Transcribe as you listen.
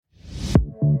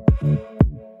Hi,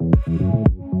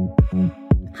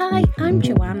 I'm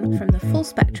Joanne from the Full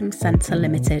Spectrum Centre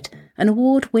Limited, an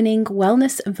award-winning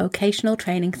wellness and vocational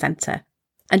training centre,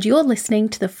 and you're listening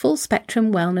to the Full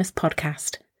Spectrum Wellness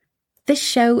Podcast. This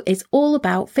show is all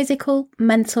about physical,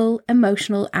 mental,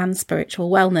 emotional and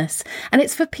spiritual wellness, and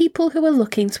it's for people who are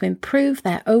looking to improve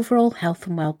their overall health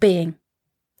and well-being.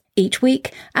 Each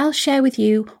week, I'll share with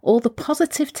you all the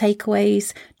positive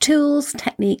takeaways, tools,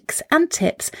 techniques and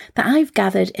tips that I've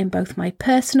gathered in both my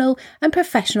personal and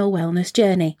professional wellness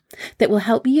journey that will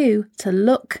help you to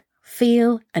look,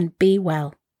 feel and be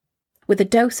well. With a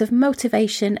dose of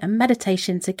motivation and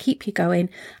meditation to keep you going,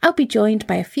 I'll be joined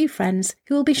by a few friends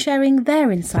who will be sharing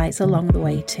their insights along the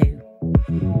way too.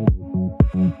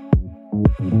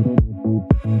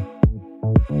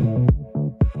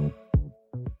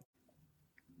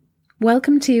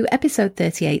 Welcome to episode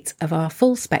 38 of our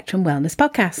Full Spectrum Wellness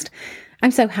Podcast.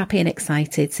 I'm so happy and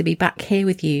excited to be back here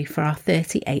with you for our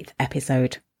 38th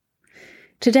episode.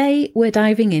 Today, we're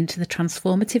diving into the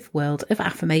transformative world of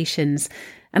affirmations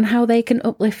and how they can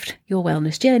uplift your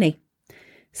wellness journey.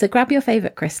 So grab your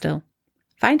favourite crystal,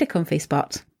 find a comfy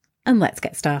spot, and let's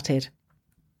get started.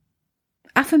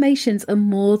 Affirmations are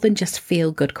more than just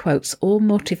feel-good quotes or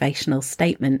motivational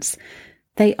statements.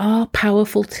 They are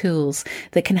powerful tools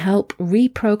that can help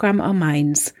reprogram our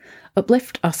minds,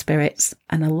 uplift our spirits,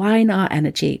 and align our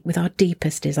energy with our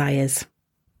deepest desires.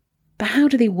 But how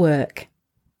do they work?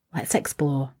 Let's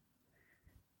explore.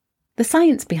 The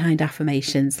science behind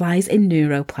affirmations lies in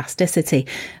neuroplasticity.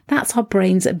 That's our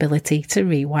brain's ability to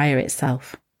rewire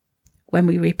itself. When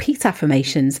we repeat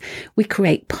affirmations, we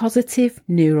create positive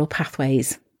neural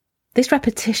pathways. This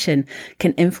repetition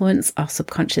can influence our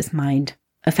subconscious mind,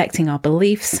 affecting our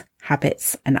beliefs,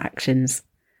 habits, and actions.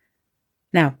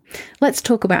 Now, let's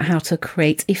talk about how to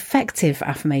create effective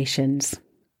affirmations.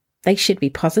 They should be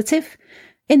positive,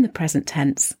 in the present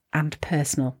tense, and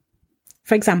personal.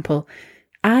 For example,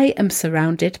 I am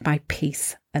surrounded by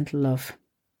peace and love.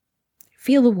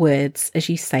 Feel the words as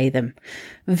you say them,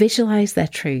 visualize their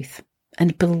truth,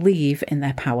 and believe in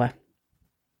their power.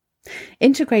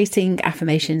 Integrating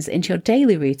affirmations into your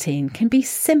daily routine can be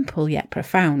simple yet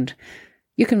profound.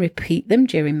 You can repeat them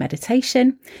during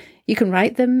meditation, you can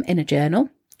write them in a journal,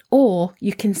 or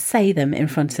you can say them in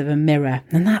front of a mirror,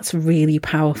 and that's really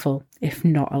powerful, if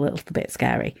not a little bit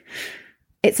scary.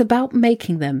 It's about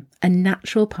making them a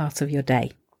natural part of your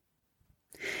day.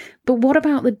 But what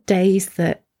about the days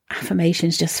that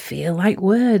affirmations just feel like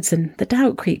words and the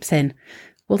doubt creeps in?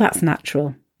 Well, that's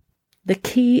natural. The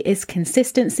key is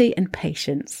consistency and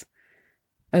patience.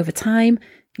 Over time,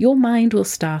 your mind will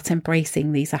start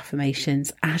embracing these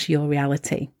affirmations as your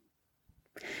reality.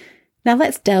 Now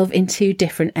let's delve into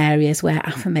different areas where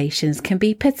affirmations can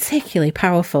be particularly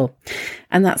powerful,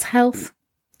 and that's health,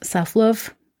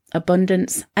 self-love,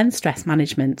 abundance, and stress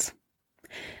management.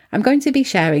 I'm going to be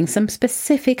sharing some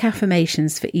specific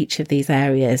affirmations for each of these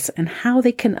areas and how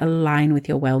they can align with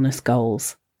your wellness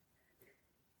goals.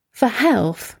 For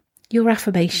health, your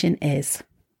affirmation is,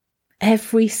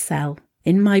 every cell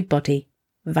in my body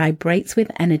vibrates with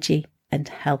energy and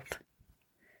health.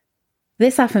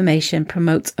 This affirmation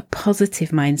promotes a positive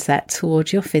mindset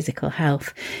towards your physical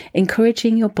health,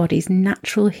 encouraging your body's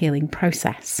natural healing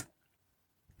process.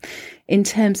 In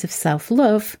terms of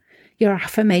self-love, your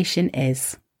affirmation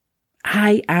is,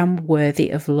 I am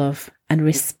worthy of love and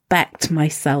respect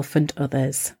myself and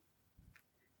others.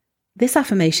 This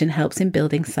affirmation helps in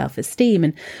building self-esteem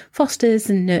and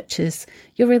fosters and nurtures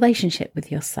your relationship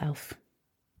with yourself.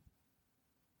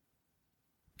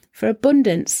 For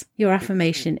abundance, your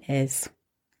affirmation is,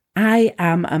 I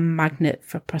am a magnet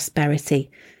for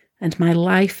prosperity and my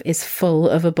life is full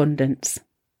of abundance.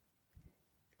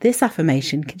 This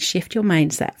affirmation can shift your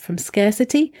mindset from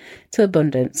scarcity to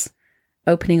abundance,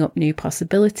 opening up new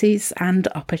possibilities and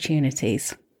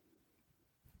opportunities.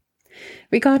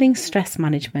 Regarding stress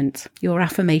management, your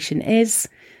affirmation is,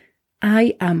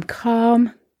 I am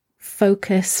calm,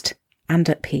 focused, and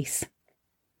at peace.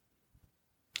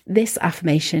 This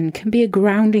affirmation can be a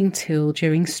grounding tool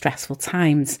during stressful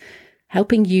times,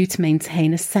 helping you to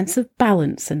maintain a sense of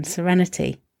balance and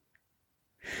serenity.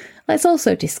 Let's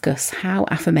also discuss how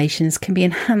affirmations can be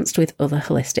enhanced with other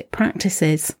holistic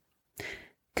practices.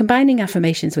 Combining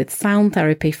affirmations with sound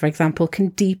therapy, for example, can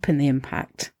deepen the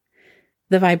impact.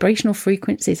 The vibrational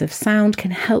frequencies of sound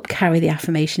can help carry the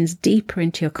affirmations deeper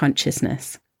into your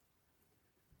consciousness.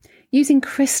 Using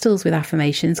crystals with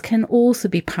affirmations can also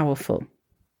be powerful.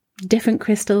 Different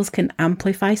crystals can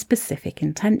amplify specific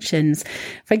intentions.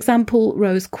 For example,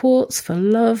 rose quartz for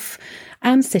love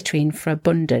and citrine for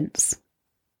abundance.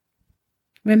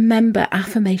 Remember,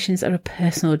 affirmations are a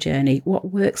personal journey.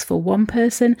 What works for one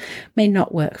person may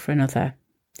not work for another.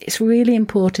 It's really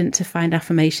important to find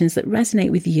affirmations that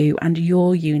resonate with you and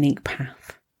your unique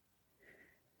path.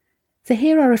 So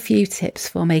here are a few tips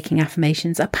for making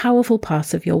affirmations a powerful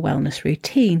part of your wellness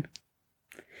routine.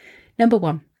 Number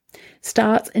 1,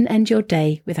 start and end your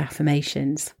day with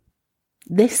affirmations.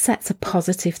 This sets a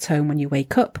positive tone when you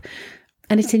wake up,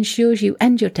 and it ensures you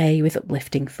end your day with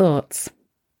uplifting thoughts.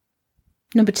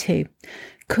 Number 2,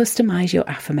 customize your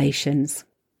affirmations.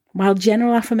 While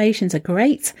general affirmations are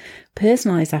great,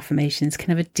 personalized affirmations can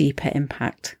have a deeper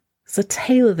impact. So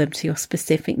tailor them to your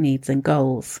specific needs and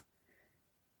goals.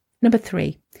 Number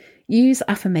 3, use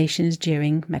affirmations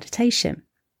during meditation.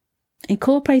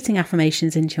 Incorporating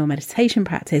affirmations into your meditation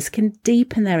practice can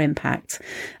deepen their impact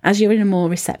as you're in a more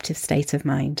receptive state of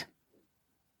mind.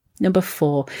 Number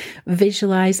 4,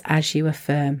 visualize as you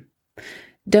affirm.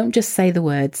 Don't just say the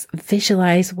words,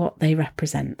 visualize what they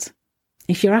represent.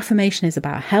 If your affirmation is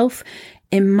about health,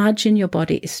 imagine your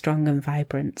body is strong and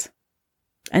vibrant.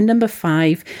 And number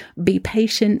 5, be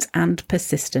patient and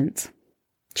persistent.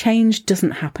 Change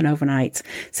doesn't happen overnight,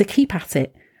 so keep at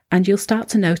it, and you'll start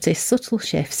to notice subtle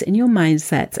shifts in your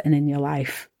mindset and in your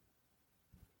life.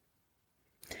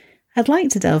 I'd like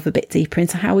to delve a bit deeper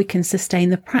into how we can sustain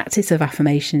the practice of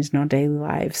affirmations in our daily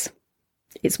lives.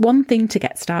 It's one thing to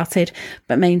get started,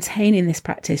 but maintaining this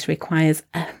practice requires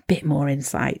a bit more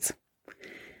insight.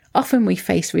 Often we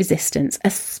face resistance,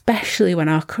 especially when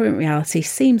our current reality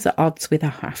seems at odds with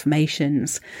our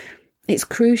affirmations. It's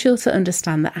crucial to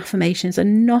understand that affirmations are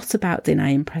not about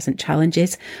denying present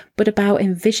challenges, but about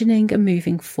envisioning and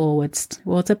moving forwards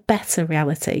towards a better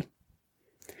reality.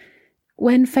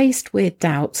 When faced with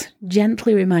doubt,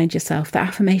 gently remind yourself that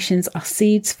affirmations are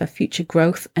seeds for future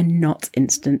growth and not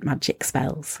instant magic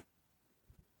spells.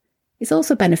 It's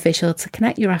also beneficial to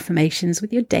connect your affirmations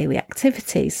with your daily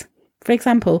activities. For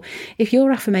example, if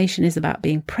your affirmation is about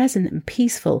being present and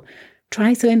peaceful,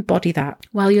 try to embody that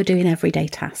while you're doing everyday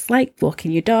tasks like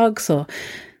walking your dogs or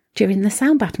during the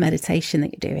sound bath meditation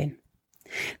that you're doing.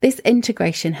 This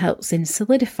integration helps in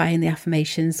solidifying the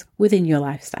affirmations within your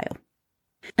lifestyle.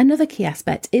 Another key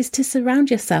aspect is to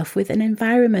surround yourself with an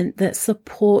environment that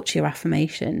supports your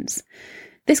affirmations.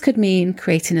 This could mean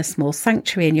creating a small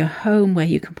sanctuary in your home where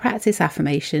you can practice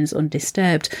affirmations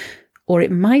undisturbed, or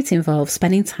it might involve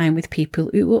spending time with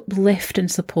people who uplift and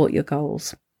support your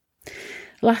goals.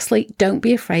 Lastly, don't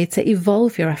be afraid to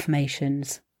evolve your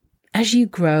affirmations. As you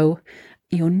grow,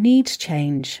 your needs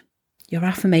change. Your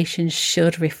affirmations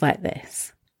should reflect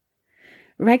this.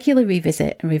 Regularly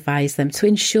revisit and revise them to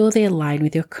ensure they align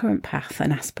with your current path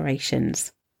and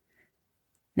aspirations.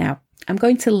 Now, I'm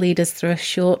going to lead us through a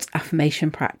short affirmation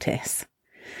practice.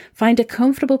 Find a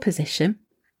comfortable position.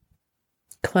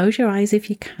 Close your eyes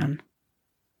if you can.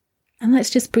 And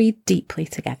let's just breathe deeply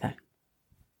together.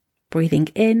 Breathing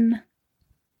in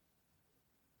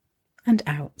and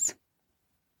out.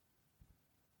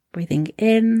 Breathing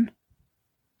in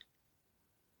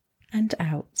and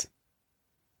out.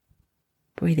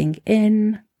 Breathing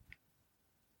in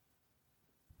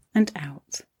and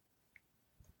out.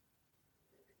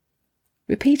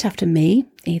 Repeat after me,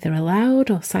 either aloud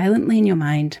or silently in your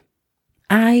mind.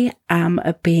 I am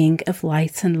a being of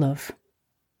light and love.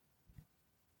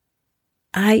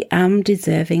 I am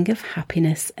deserving of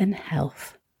happiness and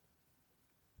health.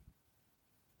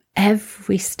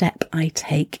 Every step I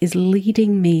take is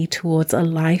leading me towards a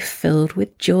life filled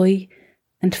with joy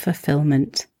and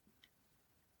fulfillment.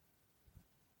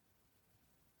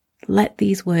 Let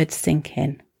these words sink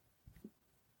in.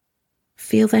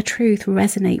 Feel their truth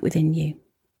resonate within you.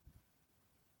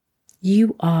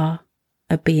 You are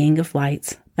a being of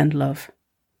light and love.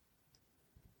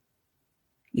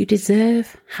 You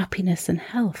deserve happiness and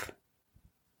health.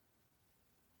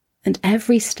 And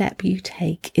every step you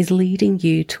take is leading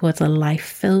you towards a life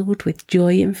filled with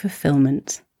joy and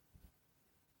fulfillment.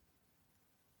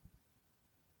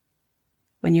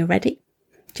 When you're ready,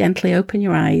 gently open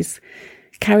your eyes,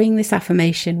 carrying this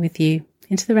affirmation with you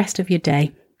into the rest of your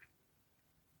day.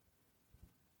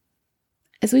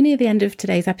 As we near the end of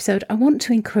today's episode, I want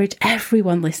to encourage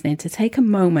everyone listening to take a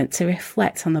moment to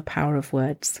reflect on the power of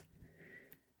words.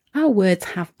 Our words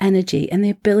have energy and the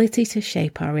ability to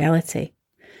shape our reality.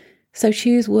 So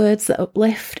choose words that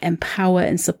uplift, empower,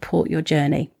 and support your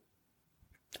journey.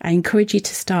 I encourage you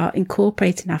to start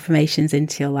incorporating affirmations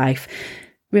into your life.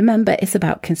 Remember, it's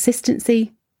about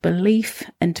consistency, belief,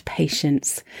 and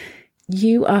patience.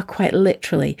 You are quite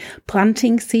literally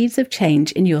planting seeds of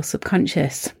change in your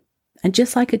subconscious. And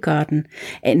just like a garden,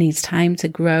 it needs time to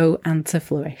grow and to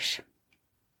flourish.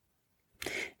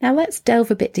 Now let's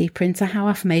delve a bit deeper into how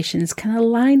affirmations can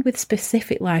align with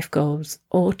specific life goals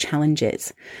or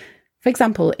challenges. For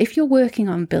example, if you're working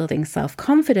on building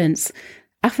self-confidence,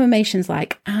 affirmations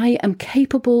like "I am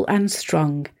capable and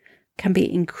strong" can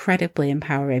be incredibly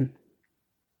empowering.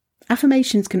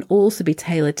 Affirmations can also be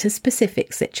tailored to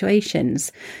specific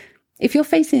situations. If you're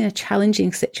facing a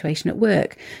challenging situation at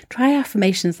work, try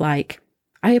affirmations like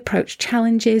 "I approach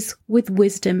challenges with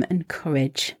wisdom and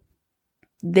courage."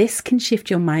 This can shift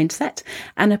your mindset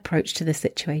and approach to the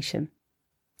situation.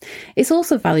 It's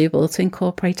also valuable to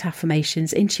incorporate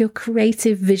affirmations into your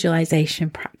creative visualization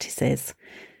practices.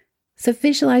 So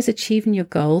visualize achieving your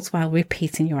goals while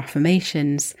repeating your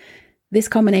affirmations. This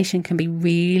combination can be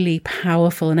really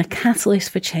powerful and a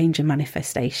catalyst for change and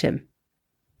manifestation.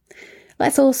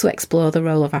 Let's also explore the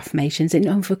role of affirmations in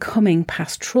overcoming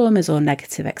past traumas or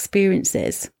negative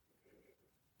experiences.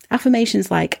 Affirmations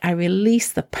like "I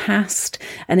release the past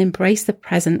and embrace the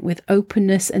present with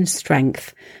openness and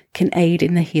strength" can aid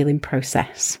in the healing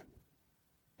process.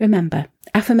 Remember,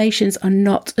 affirmations are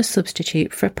not a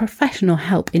substitute for professional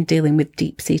help in dealing with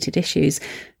deep-seated issues,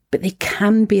 but they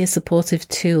can be a supportive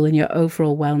tool in your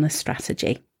overall wellness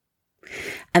strategy.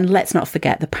 And let's not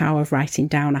forget the power of writing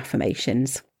down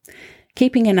affirmations.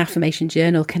 Keeping an affirmation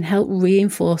journal can help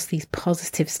reinforce these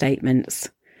positive statements.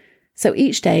 So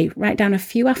each day, write down a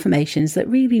few affirmations that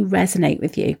really resonate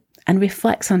with you and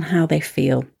reflect on how they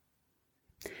feel.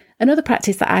 Another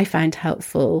practice that I find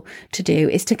helpful to do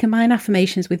is to combine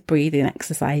affirmations with breathing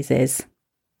exercises.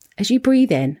 As you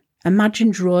breathe in,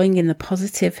 imagine drawing in the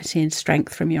positivity and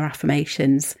strength from your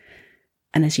affirmations.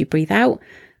 And as you breathe out,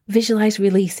 visualize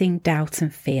releasing doubt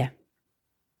and fear.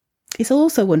 It's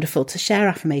also wonderful to share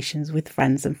affirmations with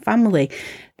friends and family.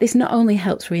 This not only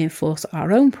helps reinforce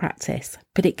our own practice,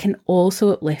 but it can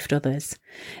also uplift others.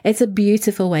 It's a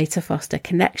beautiful way to foster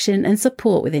connection and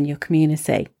support within your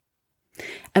community.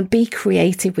 And be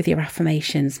creative with your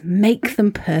affirmations. Make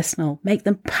them personal, make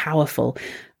them powerful,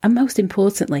 and most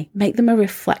importantly, make them a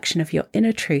reflection of your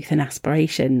inner truth and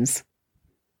aspirations.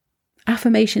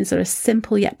 Affirmations are a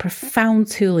simple yet profound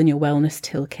tool in your wellness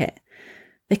toolkit.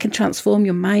 They can transform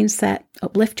your mindset,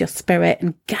 uplift your spirit,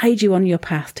 and guide you on your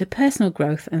path to personal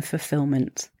growth and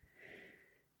fulfillment.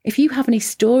 If you have any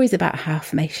stories about how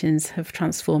affirmations have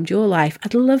transformed your life,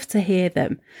 I'd love to hear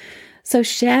them. So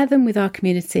share them with our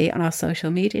community on our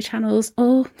social media channels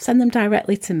or send them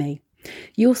directly to me.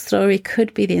 Your story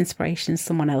could be the inspiration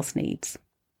someone else needs.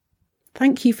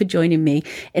 Thank you for joining me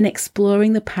in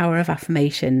exploring the power of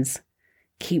affirmations.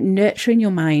 Keep nurturing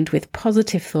your mind with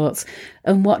positive thoughts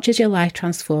and watch as your life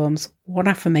transforms one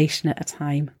affirmation at a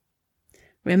time.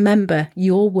 Remember,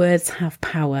 your words have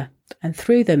power, and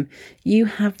through them, you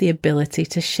have the ability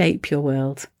to shape your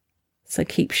world. So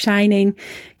keep shining,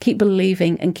 keep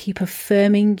believing, and keep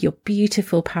affirming your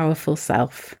beautiful, powerful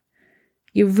self.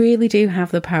 You really do have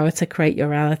the power to create your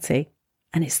reality,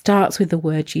 and it starts with the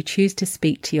words you choose to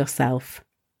speak to yourself.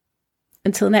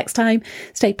 Until next time,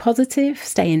 stay positive,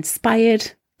 stay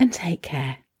inspired, and take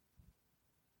care.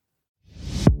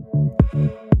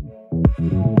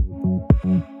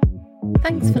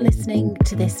 Thanks for listening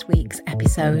to this week's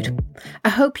episode. I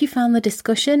hope you found the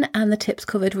discussion and the tips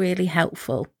covered really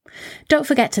helpful. Don't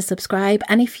forget to subscribe,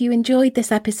 and if you enjoyed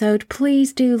this episode,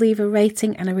 please do leave a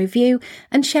rating and a review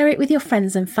and share it with your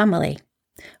friends and family.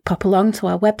 Pop along to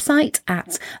our website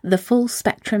at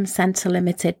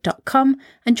thefullspectrumcentrelimited.com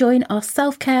and join our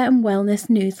self-care and wellness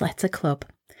newsletter club.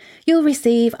 You'll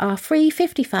receive our free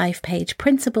 55-page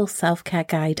printable self-care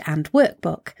guide and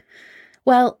workbook.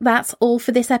 Well, that's all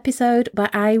for this episode,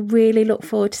 but I really look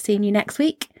forward to seeing you next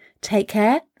week. Take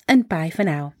care and bye for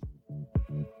now.